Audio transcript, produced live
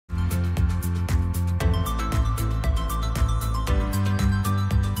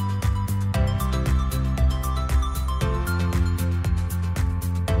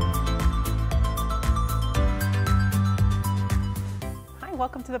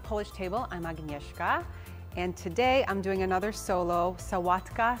welcome to the Polish table. I'm Agnieszka, and today I'm doing another solo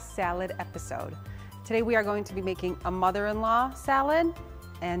sałatka salad episode. Today we are going to be making a mother-in-law salad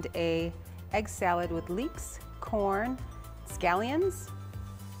and a egg salad with leeks, corn, scallions.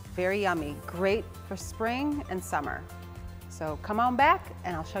 Very yummy, great for spring and summer. So come on back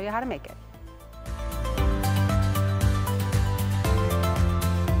and I'll show you how to make it.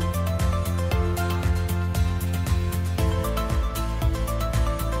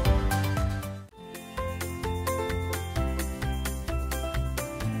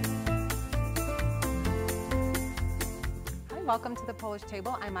 Welcome to the Polish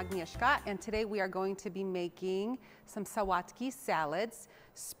table. I'm Agnieszka, and today we are going to be making some sałatki salads.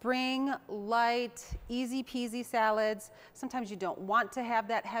 Spring, light, easy peasy salads. Sometimes you don't want to have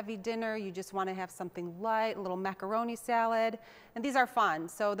that heavy dinner. You just want to have something light, a little macaroni salad. And these are fun.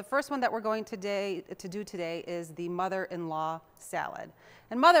 So the first one that we're going to do today is the mother-in-law salad.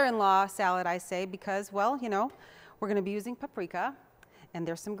 And mother-in-law salad, I say, because, well, you know, we're going to be using paprika, and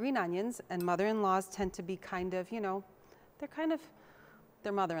there's some green onions, and mother-in-laws tend to be kind of, you know,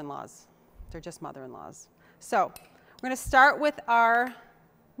 they're mother-in-laws. They're just mother-in-laws. So we're going to start with our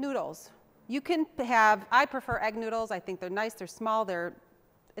noodles. You can have, I prefer egg noodles. I think they're nice, they're small,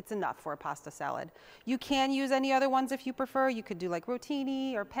 it's enough for a pasta salad. You can use any other ones if you prefer. You could do like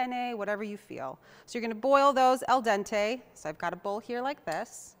rotini or penne, whatever you feel. So you're going to boil those al dente. So I've got a bowl here like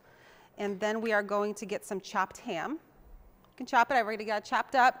this. And then we are going to get some chopped ham. You can chop it, I've already got it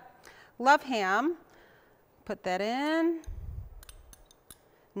chopped up. Love ham. Put that in.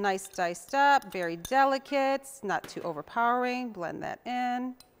 Nice diced up, very delicate, not too overpowering. Blend that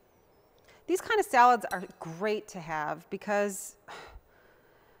in. These kind of salads are great to have because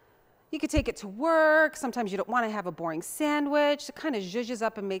you could take it to work. Sometimes you don't want to have a boring sandwich. It kind of zhuzhes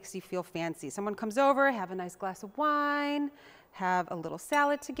up and makes you feel fancy. Someone comes over, have a nice glass of wine, have a little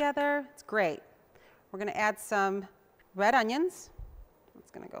salad together. It's great. We're going to add some red onions.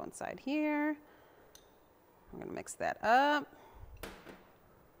 It's going to go inside here. We're going to mix that up.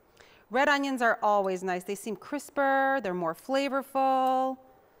 Red onions are always nice. They seem crisper, they're more flavorful,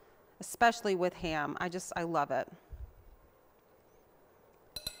 especially with ham. I love it.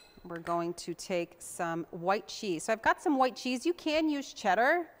 We're going to take some white cheese. So I've got some white cheese. You can use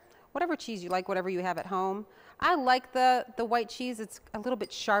cheddar, whatever cheese you like, whatever you have at home. I like the white cheese. It's a little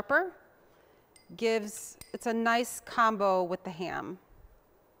bit sharper. It's a nice combo with the ham.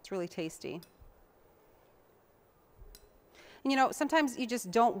 It's really tasty. And you know, sometimes you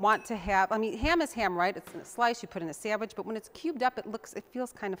just don't want to have, I mean, ham is ham, right? It's in a slice, you put in a sandwich, but when it's cubed up, it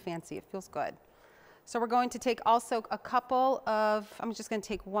feels kind of fancy. It feels good. So we're going to take also a couple of, I'm just going to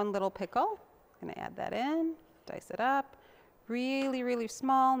take one little pickle. I'm going to add that in, dice it up. Really, really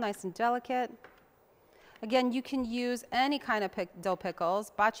small, nice and delicate. Again, you can use any kind of dill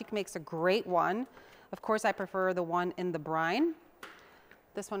pickles. Bacik makes a great one. Of course, I prefer the one in the brine.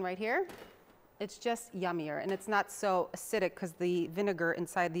 This one right here. It's just yummier, and it's not so acidic because the vinegar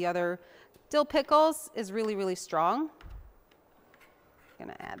inside the other dill pickles is really, really strong. I'm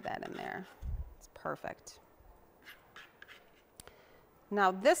gonna add that in there. It's perfect.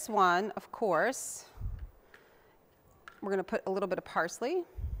 Now this one, of course, we're gonna put a little bit of parsley.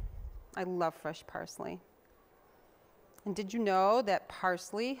 I love fresh parsley. And did you know that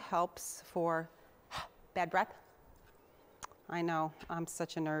parsley helps for bad breath? I know, I'm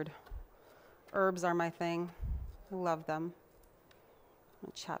such a nerd. Herbs are my thing. I love them. I'm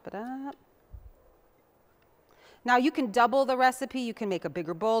gonna chop it up. Now you can double the recipe. You can make a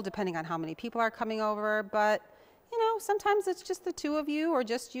bigger bowl depending on how many people are coming over, but you know, sometimes it's just the two of you or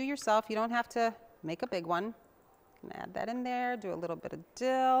just you yourself. You don't have to make a big one. I'm gonna add that in there, do a little bit of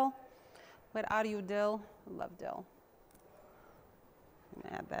dill. Where are you, dill? I love dill. I'm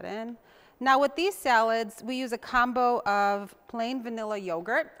gonna add that in. Now with these salads, we use a combo of plain vanilla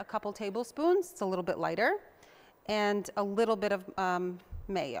yogurt, a couple tablespoons, it's a little bit lighter, and a little bit of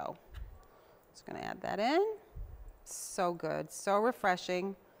mayo. Just gonna add that in. So good, so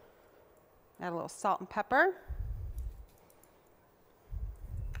refreshing. Add a little salt and pepper.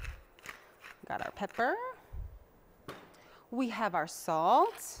 Got our pepper. We have our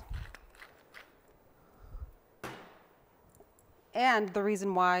salt. And the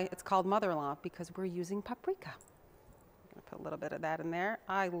reason why it's called mother-in-law, because we're using paprika. I'm gonna put a little bit of that in there.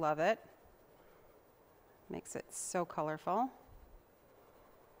 I love it. Makes it so colorful.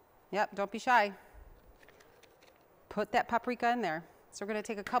 Yep, don't be shy. Put that paprika in there. So we're gonna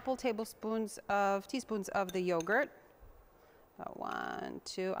take a couple teaspoons of the yogurt. About 1,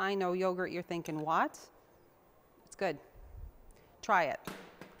 2, I know yogurt, you're thinking what? It's good. Try it.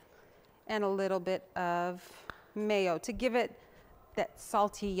 And a little bit of mayo to give it that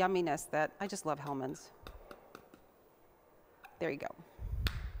salty yumminess that I just love Hellmann's. There you go.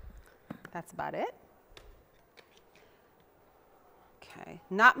 That's about it. Okay,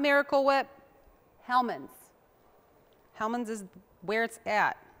 not Miracle Whip, Hellmann's. Hellmann's is where it's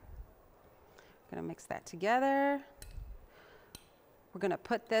at. I'm gonna mix that together. We're gonna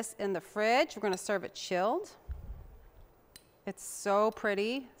put this in the fridge. We're gonna serve it chilled. It's so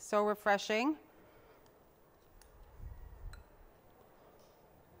pretty, so refreshing.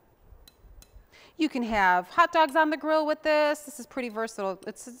 You can have hot dogs on the grill with this. This is pretty versatile.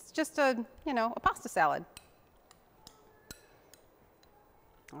 It's just a, you know, a pasta salad.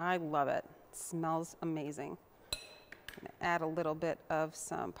 I love it. It smells amazing. I'm gonna add a little bit of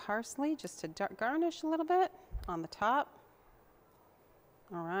some parsley just to garnish a little bit on the top.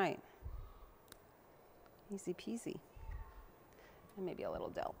 All right. Easy peasy. And maybe a little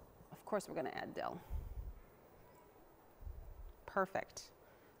dill. Of course we're gonna add dill. Perfect.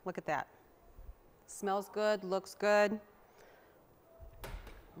 Look at that. Smells good, looks good.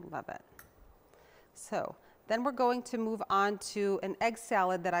 Love it. So then we're going to move on to an egg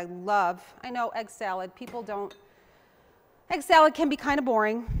salad that I love. I know egg salad, people don't, egg salad can be kind of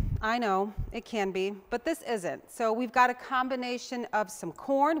boring. I know, it can be, but this isn't. So we've got a combination of some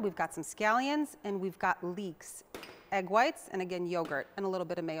corn, we've got some scallions, and we've got leeks, egg whites, and again, yogurt, and a little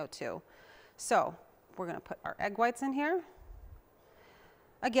bit of mayo too. So we're gonna put our egg whites in here.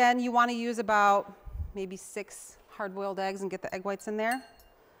 Again, you wanna use about maybe 6 hard-boiled eggs and get the egg whites in there.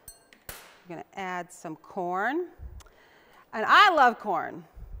 We're gonna add some corn. And I love corn,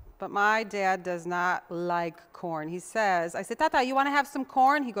 but my dad does not like corn. He says, I said, Tata, you wanna have some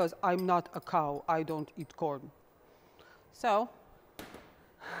corn? He goes, I'm not a cow, I don't eat corn. So,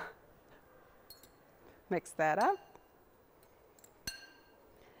 mix that up.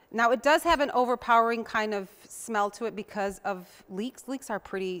 Now it does have an overpowering kind of smell to it because of leeks. Leeks are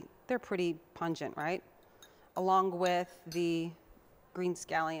they're pretty pungent, right? Along with the green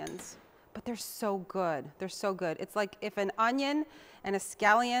scallions. But they're so good, they're so good. It's like if an onion and a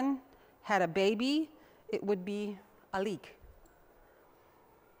scallion had a baby, it would be a leek.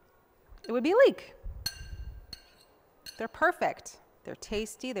 It would be a leek. They're perfect. They're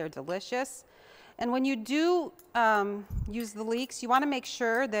tasty, they're delicious. And when you do use the leeks, you want to make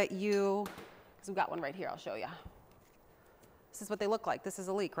sure that you, because we've got one right here, I'll show you. This is what they look like. This is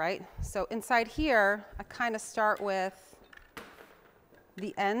a leek, right? So inside here, I kind of start with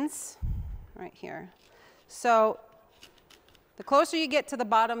the ends right here. So the closer you get to the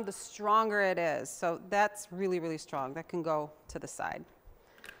bottom, the stronger it is. So that's really, really strong. That can go to the side.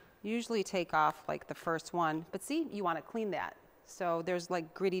 Usually take off like the first one, but see, you want to clean that. So there's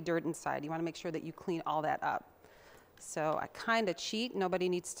like gritty dirt inside. You want to make sure that you clean all that up. So I kind of cheat. Nobody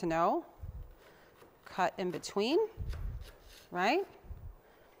needs to know. Cut in between, right?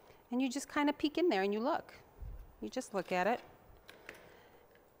 And you just kind of peek in there and you look. You just look at it.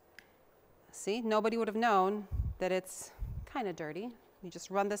 See, nobody would have known that it's kind of dirty. You just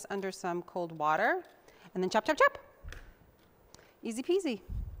run this under some cold water and then chop, chop, chop. Easy peasy.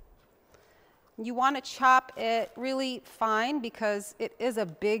 You want to chop it really fine because it is a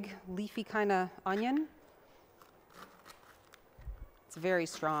big leafy kind of onion. It's very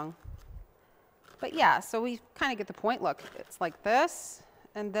strong. But yeah, so we kind of get the point. Look, it's like this,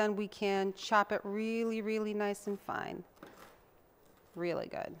 and then we can chop it really, really nice and fine. Really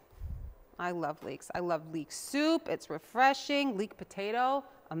good. I love leeks. I love leek soup. It's refreshing. Leek potato,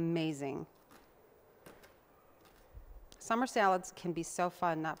 amazing. Summer salads can be so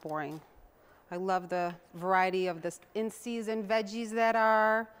fun, not boring. I love the variety of this in-season veggies that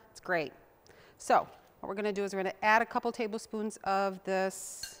are. It's great. So what we're going to do is we're going to add a couple tablespoons of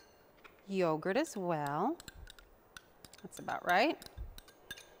this yogurt as well. That's about right.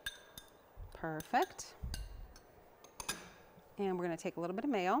 Perfect. And we're going to take a little bit of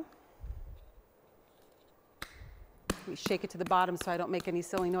mayo. We shake it to the bottom so I don't make any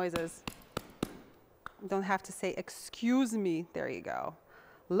silly noises. You don't have to say, excuse me. There you go.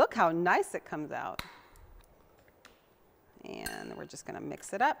 Look how nice it comes out. And we're just going to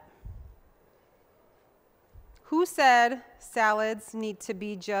mix it up. Who said salads need to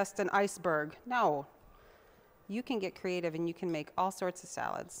be just an iceberg? No. You can get creative and you can make all sorts of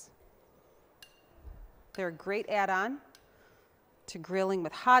salads. They're a great add-on to grilling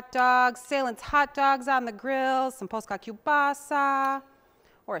with hot dogs, Salent's hot dogs on the grill, some posca kielbasa,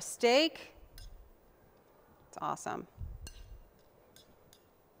 or a steak. It's awesome.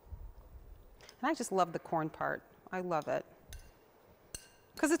 And I just love the corn part. I love it.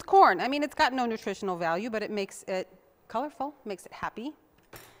 Because it's corn. I mean, it's got no nutritional value, but it makes it colorful, makes it happy.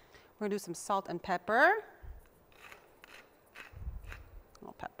 We're going to do some salt and pepper.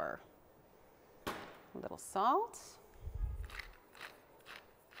 salt.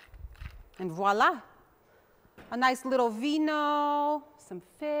 And voila, a nice little vino, some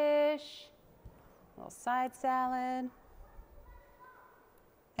fish, a little side salad.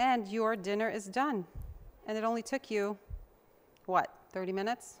 And your dinner is done. And it only took you, what, 30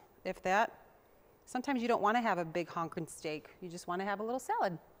 minutes, if that? Sometimes you don't want to have a big honking steak. You just want to have a little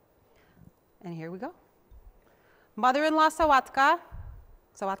salad. And here we go. Mother-in-law sałatka,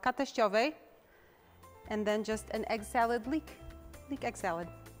 sałatka teściowej, and then just an egg salad, leek egg salad.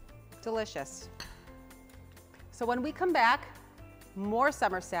 Delicious. So when we come back, more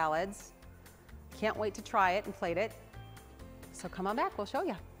summer salads. Can't wait to try it and plate it. So come on back, we'll show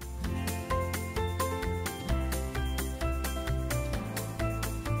you.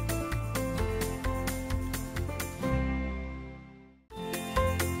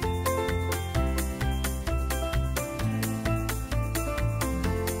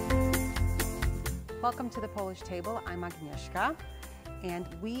 Welcome to the Polish table. I'm Agnieszka, and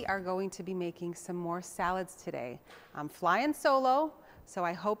we are going to be making some more salads today. I'm flying solo, so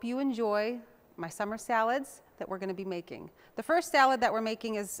I hope you enjoy my summer salads that we're going to be making. The first salad that we're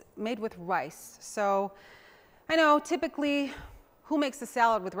making is made with rice. So I know typically who makes a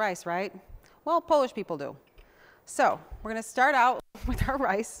salad with rice, right? Well, Polish people do. So we're going to start out with our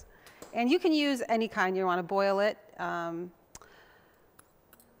rice, and you can use any kind. You want to boil it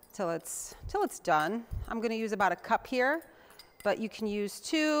till it's done. I'm going to use about a cup here, but you can use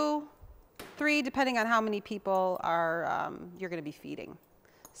 2, 3, depending on how many people are you're going to be feeding.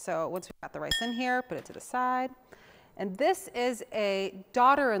 So once we've got the rice in here, put it to the side. And this is a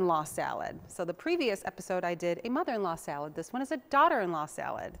daughter-in-law salad. So the previous episode I did a mother-in-law salad. This one is a daughter-in-law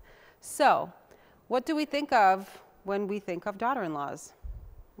salad. So what do we think of when we think of daughter-in-laws?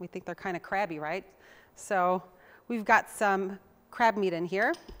 We think they're kind of crabby, right? So we've got some crab meat in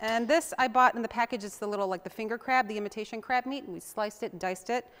here, and this I bought in the package. It's the little, like the finger crab, the imitation crab meat, and we sliced it and diced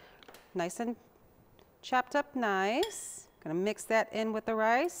it nice and chopped up nice. Gonna mix that in with the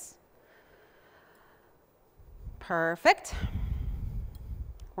rice. Perfect.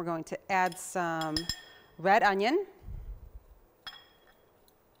 We're going to add some red onion,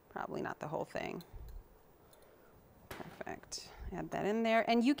 probably not the whole thing. Perfect. Add that in there.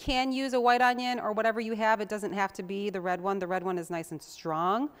 And you can use a white onion or whatever you have. It doesn't have to be the red one. The red one is nice and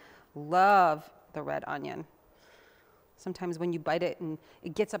strong. Love the red onion. Sometimes when you bite it and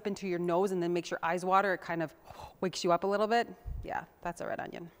it gets up into your nose and then makes your eyes water, it kind of wakes you up a little bit. Yeah, that's a red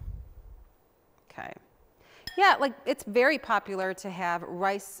onion. Okay. Yeah, like it's very popular to have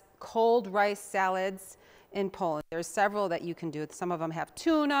rice, cold rice salads in Poland. There's several that you can do. Some of them have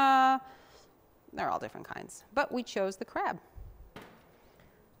tuna. They're all different kinds. But we chose the crab.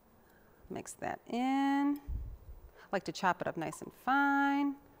 Mix that in. I like to chop it up nice and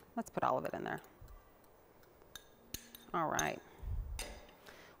fine. Let's put all of it in there. All right.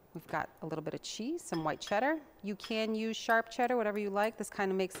 We've got a little bit of cheese, some white cheddar. You can use sharp cheddar, whatever you like. This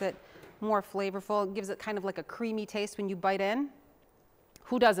kind of makes it more flavorful. It gives it kind of like a creamy taste when you bite in.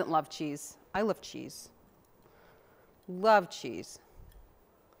 Who doesn't love cheese? I love cheese. Love cheese.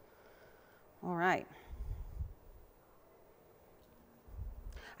 All right.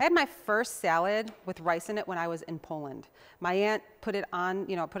 I had my first salad with rice in it when I was in Poland. My aunt put it on,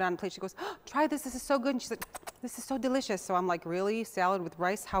 put it on a plate. She goes, oh, try this, this is so good. And she's like, this is so delicious. So I'm like, really? Salad with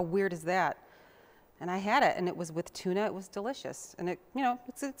rice? How weird is that? And I had it, and it was with tuna. It was delicious. And it,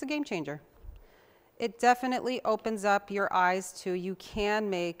 it's a game changer. It definitely opens up your eyes to, you can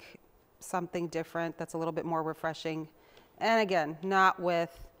make something different that's a little bit more refreshing. And again, not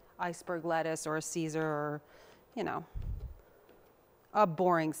with iceberg lettuce or a Caesar or, a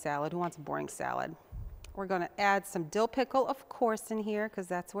boring salad. Who wants a boring salad? We're going to add some dill pickle, of course, in here because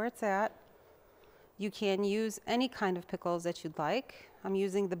that's where it's at. You can use any kind of pickles that you'd like. I'm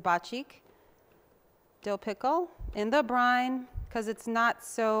using the bacik dill pickle in the brine because it's not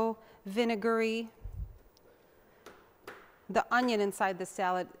so vinegary. The onion inside the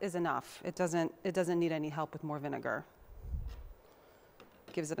salad is enough. It doesn't need any help with more vinegar.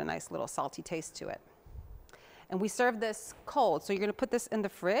 Gives it a nice little salty taste to it. And we serve this cold. So you're going to put this in the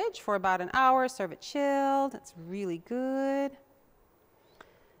fridge for about an hour, serve it chilled. It's really good.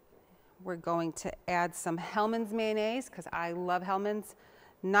 We're going to add some Hellmann's mayonnaise because I love Hellmann's,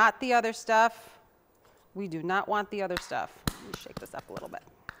 not the other stuff. We do not want the other stuff. Let me shake this up a little bit.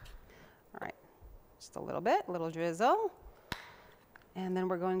 All right, just a little bit, a little drizzle. And then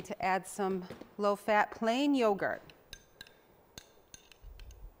we're going to add some low-fat plain yogurt.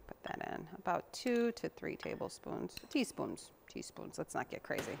 That in about 2 to 3 teaspoons. Let's not get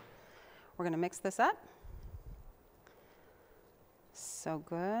crazy. We're going to mix this up. So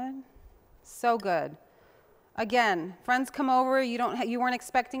good. So good. Again, friends come over, you weren't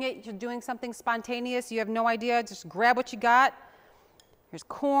expecting it, you're doing something spontaneous, you have no idea, just grab what you got. Here's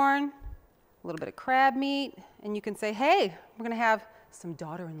corn, a little bit of crab meat, and you can say, hey, we're gonna have some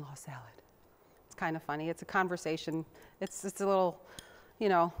daughter-in-law salad. It's kind of funny, it's a conversation. It's a little, you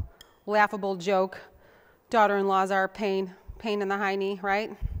know, laughable joke. Daughter-in-laws are a pain in the hiney,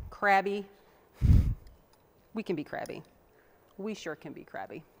 right? Crabby. We can be crabby. We sure can be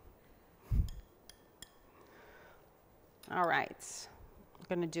crabby. All right, I'm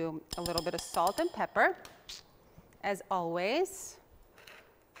gonna do a little bit of salt and pepper, as always.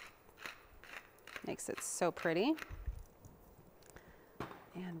 Makes it so pretty.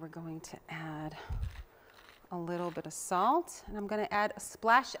 And we're going to add a little bit of salt, and I'm gonna add a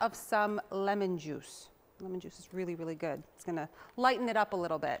splash of some lemon juice. Lemon juice is really, really good. It's gonna lighten it up a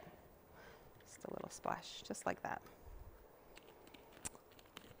little bit. Just a little splash, just like that.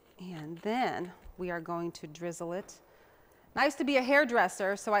 And then we are going to drizzle it. I used to be a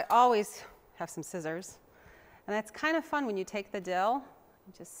hairdresser, so I always have some scissors. And that's kind of fun when you take the dill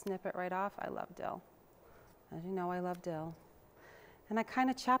and just snip it right off. I love dill. As you know, I love dill. And I kind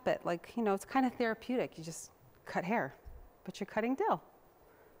of chop it, like, you know, it's kind of therapeutic. You just cut hair, but you're cutting dill.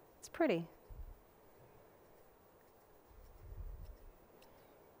 It's pretty.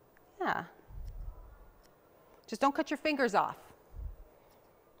 Yeah. Just don't cut your fingers off.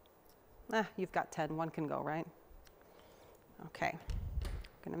 You've got 10, one can go, right? Okay,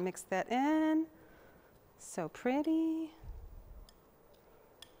 I'm gonna mix that in. So pretty.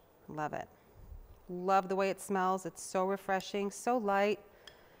 Love it. Love the way it smells. It's so refreshing, so light.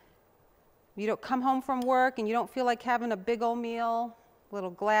 You don't come home from work and you don't feel like having a big old meal. A little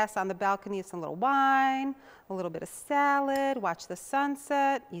glass on the balcony, some little wine, a little bit of salad, watch the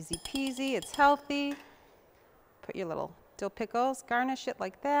sunset, easy peasy, it's healthy. Put your little dill pickles, garnish it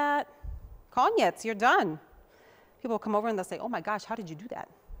like that. Koniec, you're done. People will come over and they'll say, oh my gosh, how did you do that?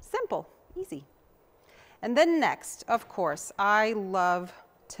 Simple, easy. And then next, of course, I love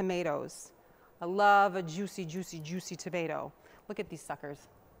tomatoes. I love a juicy, juicy, juicy tomato. Look at these suckers.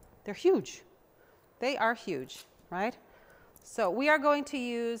 They're huge. They are huge, right? So we are going to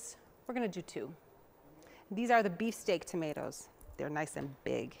use, we're going to do 2. These are the beefsteak tomatoes. They're nice and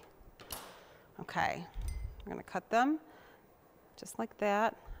big. Okay, we're going to cut them just like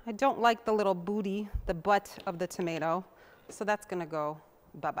that. I don't like the little booty, the butt of the tomato, so that's gonna go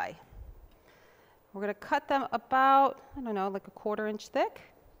bye-bye. We're gonna cut them about, I don't know, like a 1/4 inch thick.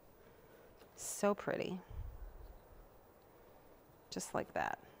 So pretty. Just like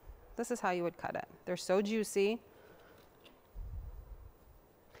that. This is how you would cut it. They're so juicy.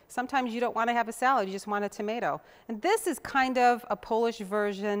 Sometimes you don't want to have a salad, you just want a tomato. And this is kind of a Polish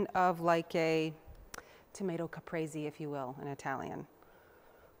version of like a tomato caprese, if you will, in Italian.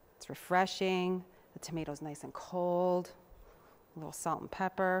 It's refreshing, the tomato's nice and cold, a little salt and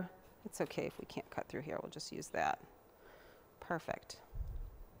pepper. It's okay if we can't cut through here, we'll just use that. Perfect,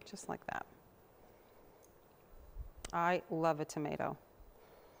 just like that. I love a tomato.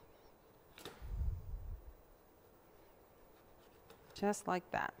 Just like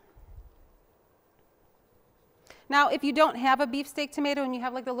that. Now, if you don't have a beefsteak tomato and you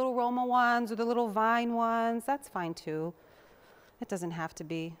have like the little Roma ones or the little vine ones, that's fine too. It doesn't have to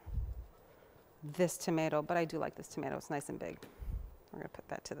be this tomato, but I do like this tomato. It's nice and big. We're gonna put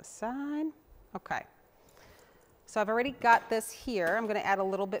that to the side. Okay. So I've already got this here. I'm gonna add a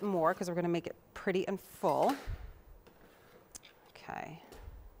little bit more because we're gonna make it pretty and full. Okay,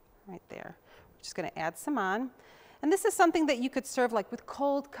 right there. We're just gonna add some on. And this is something that you could serve like with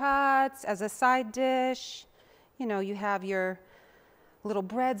cold cuts, as a side dish. You know, you have your little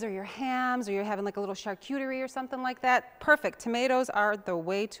breads or your hams, or you're having like a little charcuterie or something like that. Perfect. Tomatoes are the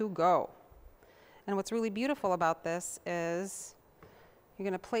way to go. And what's really beautiful about this is you're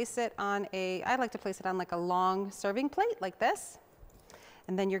going to place it on I like to place it on like a long serving plate like this.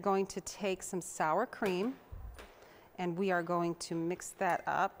 And then you're going to take some sour cream and we are going to mix that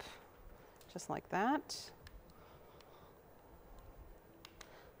up just like that.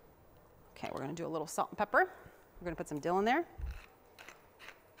 Okay, we're going to do a little salt and pepper. We're going to put some dill in there.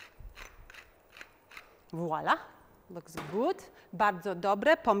 Voila, looks good. Bardzo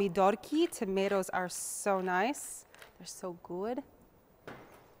dobre, pomidorki. Tomatoes are so nice. They're so good.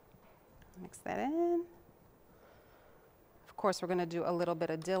 Mix that in. Of course, we're going to do a little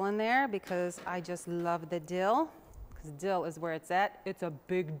bit of dill in there because I just love the dill. Because dill is where it's at. It's a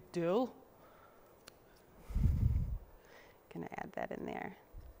big dill. Gonna add that in there.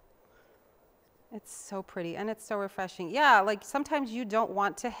 It's so pretty and it's so refreshing. Yeah, like sometimes you don't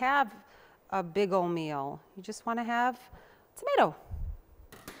want to have a big old meal. You just want to have tomato.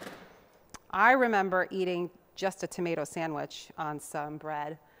 I remember eating just a tomato sandwich on some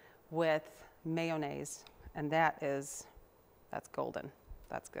bread with mayonnaise, and that's golden.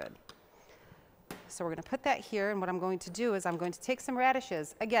 That's good. So we're going to put that here, and what I'm going to do is I'm going to take some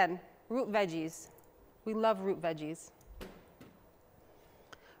radishes. Again, root veggies. We love root veggies.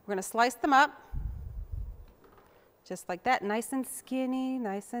 We're going to slice them up, just like that, nice and skinny,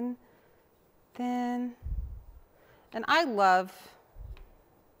 nice and thin. And I love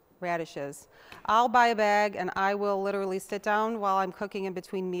radishes. I'll buy a bag, and I will literally sit down while I'm cooking in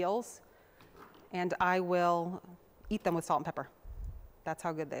between meals, and I will eat them with salt and pepper. That's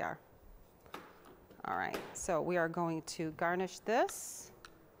how good they are. All right, so we are going to garnish this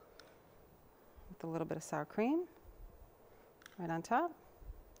with a little bit of sour cream right on top.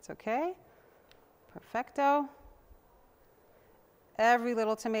 It's okay. Perfecto. Every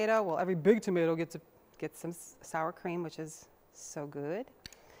little tomato, well, every big tomato gets some sour cream, which is so good.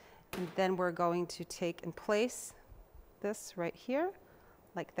 And then we're going to take and place this right here,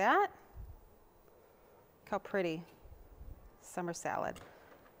 like that. Look how pretty. Summer salad.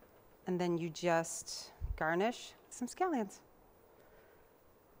 And then you just garnish with some scallions.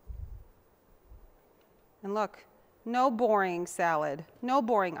 And look, no boring salad, no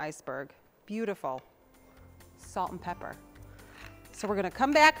boring iceberg. Beautiful. Salt and pepper. So we're going to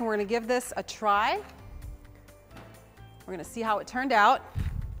come back and we're going to give this a try. We're going to see how it turned out.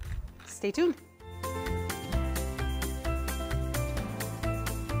 Stay tuned.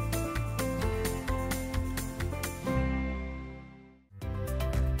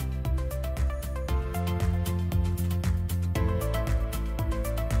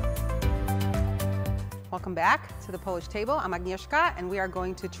 Welcome back to the Polish table. I'm Agnieszka, and we are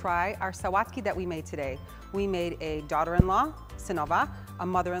going to try our sałatki that we made today. We made a daughter-in-law, synowa, a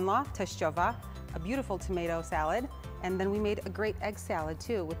mother-in-law, teściowa, a beautiful tomato salad, and then we made a great egg salad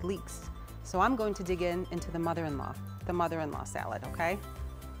too with leeks. So I'm going to dig into the mother-in-law salad, okay?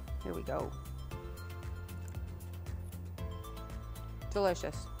 Here we go.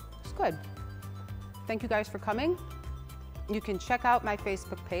 Delicious. It's good. Thank you guys for coming. You can check out my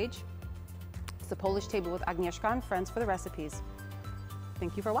Facebook page. It's the Polish Table with Agnieszka and friends for the recipes.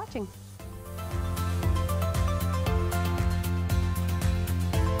 Thank you for watching.